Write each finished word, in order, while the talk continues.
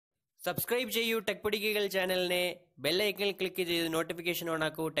Subscribe ചെയ്യൂ tech പൊടിക്കൈകൾ ചാനലിനെ bell ഐക്കണിൽ ക്ലിക്ക് ചെയ്ത് നോട്ടിഫിക്കേഷൻ ഓൺ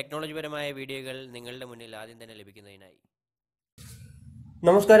ആക്കൂ. ടെക്നോളജിപരമായ വീഡിയോകൾ നിങ്ങളുടെ മുന്നിൽ ആദ്യം തന്നെ ലഭിക്കുന്നതിനായി.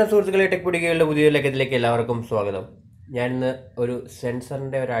 നമസ്കാരം സുഹൃത്തുക്കളെ, ടെക് പൊടിക്കൈകളുടെ പുതിയ ലക്കത്തിലേക്ക് എല്ലാവർക്കും സ്വാഗതം. ഞാനിന്ന് ഒരു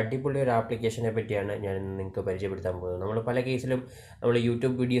സെൻസറിൻ്റെ ഒരു അടിപൊളി ഒരു ആപ്ലിക്കേഷനെ പറ്റിയാണ് ഞാൻ നിങ്ങൾക്ക് പരിചയപ്പെടുത്താൻ പോകുന്നത്. നമ്മൾ പല കേസിലും നമ്മൾ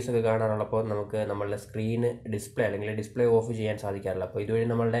യൂട്യൂബ് വീഡിയോസൊക്കെ കാണാറുള്ളപ്പോൾ നമുക്ക് നമ്മളുടെ സ്ക്രീന് ഡിസ്പ്ലേ അല്ലെങ്കിൽ ഡിസ്പ്ലേ ഓഫ് ചെയ്യാൻ സാധിക്കാറില്ല. അപ്പോൾ ഇതുവഴി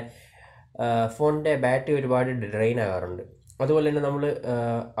നമ്മളുടെ ഫോണിൻ്റെ ബാറ്ററി ഒരുപാട് ഡ്രെയിൻ ആകാറുണ്ട്. അതുപോലെ തന്നെ നമ്മൾ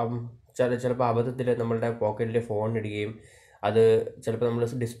ചിലപ്പോൾ അബദ്ധത്തിൽ നമ്മളുടെ പോക്കറ്റിൽ ഫോൺ ഇടുകയും അത് ചിലപ്പോൾ നമ്മൾ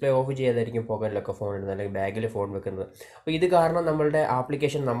ഡിസ്പ്ലേ ഓഫ് ചെയ്യാതായിരിക്കും പോക്കറ്റിലൊക്കെ ഫോൺ ഇടുന്നത് അല്ലെങ്കിൽ ബാഗിൽ ഫോൺ വെക്കുന്നത്. അപ്പോൾ ഇത് കാരണം നമ്മളുടെ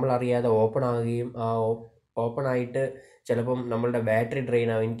ആപ്ലിക്കേഷൻ നമ്മളറിയാതെ ഓപ്പൺ ആകുകയും ഓപ്പൺ ആയിട്ട് ചിലപ്പം നമ്മളുടെ ബാറ്ററി ഡ്രെയിൻ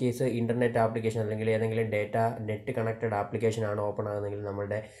ആകും. ഇൻ കേസ് ഇൻ്റർനെറ്റ് ആപ്ലിക്കേഷൻ അല്ലെങ്കിൽ ഏതെങ്കിലും നെറ്റ് കണക്റ്റഡ് ആപ്ലിക്കേഷൻ ആണ് ഓപ്പൺ ആകുന്നതെങ്കിൽ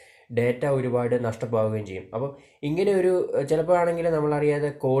നമ്മളുടെ ഡേറ്റ ഒരുപാട് നഷ്ടമാവുകയും ചെയ്യും. അപ്പം ഇങ്ങനെ ഒരു ചിലപ്പോൾ ആണെങ്കിൽ നമ്മളറിയാതെ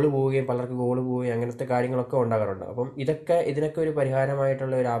കോള് പോവുകയും പലർക്ക് കോള് പോവുകയും അങ്ങനത്തെ കാര്യങ്ങളൊക്കെ ഉണ്ടാകാറുണ്ട്. അപ്പം ഇതിനൊക്കെ ഒരു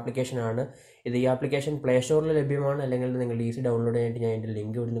പരിഹാരമായിട്ടുള്ള ഒരു ആപ്ലിക്കേഷനാണ് ഇത്. ഈ ആപ്ലിക്കേഷൻ പ്ലേ സ്റ്റോറിൽ ലഭ്യമാണ്, അല്ലെങ്കിൽ നിങ്ങൾ ഈസി ഡൗൺലോഡ് ചെയ്യാനായിട്ട് ഞാൻ ഇതിൻ്റെ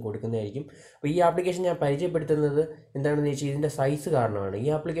ലിങ്ക് ഇവിടുന്ന് കൊടുക്കുന്നതായിരിക്കും. അപ്പോൾ ഈ ആപ്ലിക്കേഷൻ ഞാൻ പരിചയപ്പെടുത്തുന്നത് എന്താണെന്ന് വെച്ചാൽ ഇതിൻ്റെ സൈസ് കാരണമാണ്. ഈ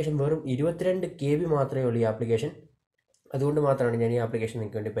ആപ്ലിക്കേഷൻ വെറും 22 KB മാത്രമേ ഉള്ളൂ ഈ ആപ്ലിക്കേഷൻ. അതുകൊണ്ട് മാത്രമാണ് ഞാൻ ഈ ആപ്ലിക്കേഷൻ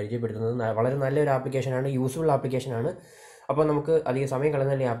നിങ്ങൾക്ക് വേണ്ടി പരിചയപ്പെടുത്തുന്നത്. വളരെ നല്ലൊരു ആപ്ലിക്കേഷനാണ്, യൂസ്ഫുൾ ആപ്ലിക്കേഷനാണ്. അപ്പോൾ നമുക്ക് അധികം സമയം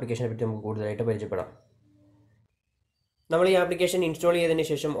കളഞ്ഞാൽ ഈ ആപ്ലിക്കേഷനെ പറ്റി നമുക്ക് കൂടുതലായിട്ട് പരിചയപ്പെടാം. നമ്മൾ ഈ ആപ്ലിക്കേഷൻ ഇൻസ്റ്റാൾ ചെയ്തതിന്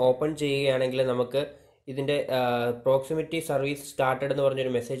ശേഷം ഓപ്പൺ ചെയ്യുകയാണെങ്കിൽ നമുക്ക് ഇതിൻ്റെ പ്രോക്സിമിറ്റി സർവീസ് സ്റ്റാർട്ടഡ് എന്ന്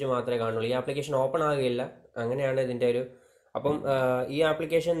പറഞ്ഞൊരു മെസ്സേജ് മാത്രമേ കാണുള്ളൂ. ഈ ആപ്ലിക്കേഷൻ ഓപ്പൺ ആകുകയില്ല. അങ്ങനെയാണ് ഇതിൻ്റെ ഒരു അപ്പം ഈ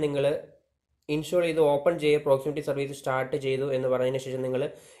ആപ്ലിക്കേഷൻ നിങ്ങൾ ഇൻസ്റ്റാൾ ചെയ്ത് ഓപ്പൺ ചെയ്യുക, പ്രോക്സിമിറ്റി സർവീസ് സ്റ്റാർട്ട് ചെയ്തു എന്ന് പറഞ്ഞതിന് ശേഷം നിങ്ങൾ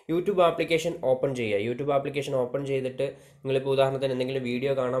യൂട്യൂബ് ആപ്ലിക്കേഷൻ ഓപ്പൺ ചെയ്യുക. യൂട്യൂബ് ആപ്ലിക്കേഷൻ ഓപ്പൺ ചെയ്തിട്ട് നിങ്ങളിപ്പോൾ ഉദാഹരണത്തിന് എന്തെങ്കിലും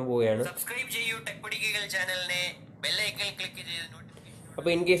വീഡിയോ കാണാൻ പോവുകയാണ്. സബ്സ്ക്രൈബ് ചെയ്യൂ ടെക് പൊടിക്കൈകൾ ചാനലിനെ ബെൽ ഐക്കണിൽ ക്ലിക്ക് ചെയ്ത്. അപ്പോൾ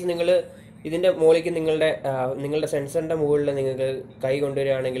ഇൻ കേസ് നിങ്ങൾ ഇതിൻ്റെ മുകളിലേക്ക് നിങ്ങളുടെ സെൻസറിൻ്റെ മുകളിൽ നിങ്ങൾക്ക് കൈ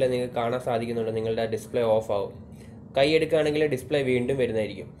കൊണ്ടുവരികയാണെങ്കിൽ നിങ്ങൾക്ക് കാണാൻ സാധിക്കുന്നുണ്ട് നിങ്ങളുടെ ഡിസ്പ്ലേ ഓഫ് ആവും. കൈ എടുക്കുകയാണെങ്കിൽ ഡിസ്പ്ലേ വീണ്ടും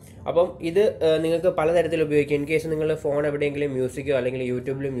വരുന്നതായിരിക്കും. അപ്പം ഇത് നിങ്ങൾക്ക് പലതരത്തിൽ ഉപയോഗിക്കാം. ഇൻ കേസ് നിങ്ങൾ ഫോൺ എവിടെയെങ്കിലും മ്യൂസിക്കോ അല്ലെങ്കിൽ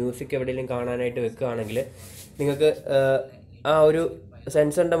യൂട്യൂബിൽ മ്യൂസിക് എവിടെയെങ്കിലും കാണാനായിട്ട് വെക്കുകയാണെങ്കിൽ നിങ്ങൾക്ക് ആ ഒരു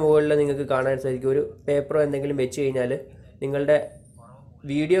സെൻസറിൻ്റെ മുകളിൽ നിങ്ങൾക്ക് കാണാൻ സാധിക്കും ഒരു പേപ്പറോ എന്തെങ്കിലും വെച്ച് കഴിഞ്ഞാൽ നിങ്ങളുടെ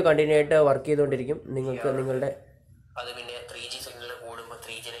വീഡിയോ കണ്ടിന്യൂ ആയിട്ട് വർക്ക് ചെയ്തുകൊണ്ടിരിക്കും. നിങ്ങളുടെ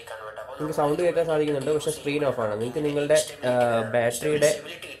നിങ്ങൾക്ക് സൗണ്ട് കേൾക്കാൻ സാധിക്കുന്നുണ്ട്, പക്ഷേ സ്ക്രീൻ ഓഫാണ്. നിങ്ങൾക്ക് നിങ്ങളുടെ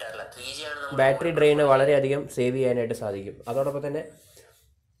ബാറ്ററി ഡ്രെയിന് വളരെയധികം സേവ് ചെയ്യാനായിട്ട് സാധിക്കും. അതോടൊപ്പം തന്നെ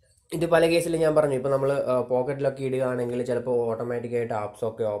ഇത് പല കേസിൽ ഞാൻ പറഞ്ഞു, ഇപ്പോൾ നമ്മൾ പോക്കറ്റിലൊക്കെ ഇടുകയാണെങ്കിൽ ചിലപ്പോൾ ഓട്ടോമാറ്റിക്കായിട്ട്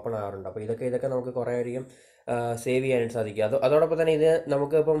ആപ്സൊക്കെ ഓപ്പൺ ആകാറുണ്ട്. അപ്പോൾ ഇതൊക്കെ നമുക്ക് കുറേ അധികം സേവ് ചെയ്യാനായിട്ട് സാധിക്കും. അതോടൊപ്പം തന്നെ ഇത്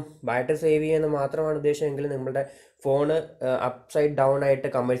നമുക്ക് ഇപ്പം ബാറ്ററി സേവ് ചെയ്യുന്നത് മാത്രമാണ് ഉദ്ദേശമെങ്കിൽ നമ്മുടെ ഫോണ് അപ്സൈഡ് ഡൗൺ ആയിട്ട്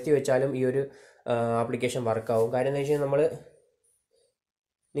കമഴ്ത്തി വെച്ചാലും ഈ ഒരു ആപ്ലിക്കേഷൻ വർക്കാവും. കാര്യം എന്താ വെച്ച് കഴിഞ്ഞാൽ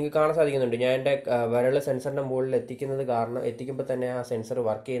നിങ്ങൾക്ക് കാണാൻ സാധിക്കുന്നുണ്ട് ഞാൻ എൻ്റെ വിരൽ സെൻസറിൻ്റെ മുകളിൽ എത്തിക്കുമ്പോൾ തന്നെ ആ സെൻസർ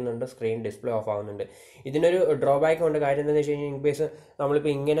വർക്ക് ചെയ്യുന്നുണ്ട്, സ്ക്രീൻ ഡിസ്പ്ലേ ഓഫ് ആവുന്നുണ്ട്. ഇതിനൊരു ഡ്രോബാക്ക് ഉണ്ട്. കാര്യം എന്താണെന്ന് വെച്ച് കഴിഞ്ഞാൽ ഇൻ കേസ്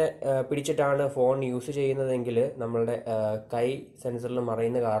നമ്മളിപ്പോൾ ഇങ്ങനെ പിടിച്ചിട്ടാണ് ഫോൺ യൂസ് ചെയ്യുന്നതെങ്കിൽ നമ്മളുടെ കൈ സെൻസറിൽ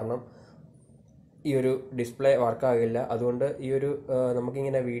മറയുന്ന കാരണം ഈ ഒരു ഡിസ്പ്ലേ വർക്കാകില്ല. അതുകൊണ്ട് ഈ ഒരു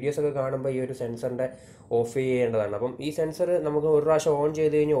നമുക്കിങ്ങനെ വീഡിയോസൊക്കെ കാണുമ്പോൾ ഈ ഒരു സെൻസറിൻ്റെ ഓഫ് ചെയ്യേണ്ടതാണ്. അപ്പം ഈ സെൻസർ നമുക്ക് ഒരു പ്രാവശ്യം ഓൺ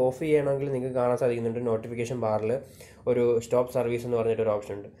ചെയ്ത് കഴിഞ്ഞ് ഓഫ് ചെയ്യണമെങ്കിൽ നിങ്ങൾക്ക് കാണാൻ സാധിക്കുന്നുണ്ട് നോട്ടിഫിക്കേഷൻ ബാറിൽ ഒരു സ്റ്റോപ്പ് സർവീസ് എന്ന് പറഞ്ഞിട്ടൊരു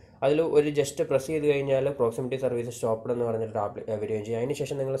ഓപ്ഷൻ ഉണ്ട്. അതിൽ ഒരു ജസ്റ്റ് പ്രസ് ചെയ്ത് കഴിഞ്ഞാൽ പ്രോക്സിമിറ്റി സർവീസ് സ്റ്റോപ്പ്ഡ് എന്ന് പറഞ്ഞിട്ട് വരികയും ചെയ്യും.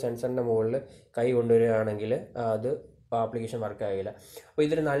 അതിനുശേഷം നിങ്ങൾ സെൻസറിൻ്റെ മുകളിൽ കൈ കൊണ്ടുവരികയാണെങ്കിൽ അത് ആപ്ലിക്കേഷൻ വർക്ക് ആകില്ല. അപ്പോൾ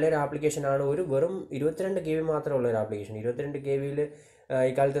ഇതൊരു നല്ലൊരു ആപ്ലിക്കേഷനാണ്. വെറും 22 KB മാത്രമേ ഉള്ള ഒരു ആപ്ലിക്കേഷൻ. 22 KBയിൽ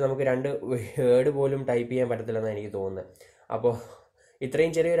ഇക്കാലത്ത് നമുക്ക് 2 വേർഡ് പോലും ടൈപ്പ് ചെയ്യാൻ പറ്റത്തില്ലെന്നാണ് എനിക്ക് തോന്നുന്നത്. അപ്പോൾ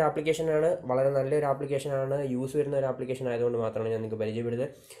ഇത്രയും ചെറിയൊരു ആപ്ലിക്കേഷനാണ്, വളരെ നല്ലൊരു ആപ്ലിക്കേഷനാണ്, യൂസ് വരുന്ന ഒരു ആപ്ലിക്കേഷൻ ആയതുകൊണ്ട് മാത്രമാണ് ഞാൻ നിങ്ങൾക്ക് പരിചയപ്പെടുന്നത്.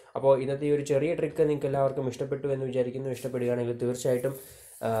 അപ്പോൾ ഇന്നത്തെ ഈ ഒരു ചെറിയ ട്രിക്ക് നിങ്ങൾക്ക് എല്ലാവർക്കും ഇഷ്ടപ്പെട്ടു എന്ന് വിചാരിക്കുന്നു. ഇഷ്ടപ്പെടുകയാണെങ്കിൽ തീർച്ചയായിട്ടും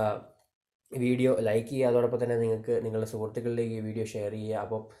വീഡിയോ ലൈക്ക് ചെയ്യുക. അതോടൊപ്പം തന്നെ നിങ്ങളുടെ സുഹൃത്തുക്കളിലേക്ക് ഈ വീഡിയോ ഷെയർ ചെയ്യുക.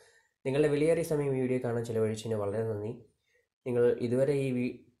 അപ്പം നിങ്ങളുടെ വിലയേറിയ സമയം ഈ വീഡിയോ കാണാൻ ചിലവഴിച്ചതിന് വളരെ നന്ദി. നിങ്ങൾ ഇതുവരെ ഈ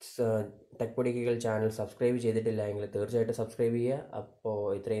ടെക് പൊടിക്കൈകൾ ചാനൽ സബ്സ്ക്രൈബ് ചെയ്തിട്ടില്ല എങ്കിൽ തീർച്ചയായിട്ടും സബ്സ്ക്രൈബ് ചെയ്യുക. അപ്പോൾ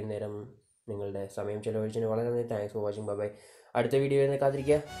ഇത്രയും നേരം നിങ്ങളുടെ സമയം ചിലവഴിച്ചതിന് വളരെ നന്ദി. Thanks for watching. ബൈ. അടുത്ത വീഡിയോ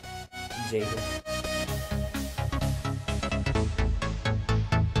കാത്തിരിക്കുക. ജയ് ഹിന്ദ്.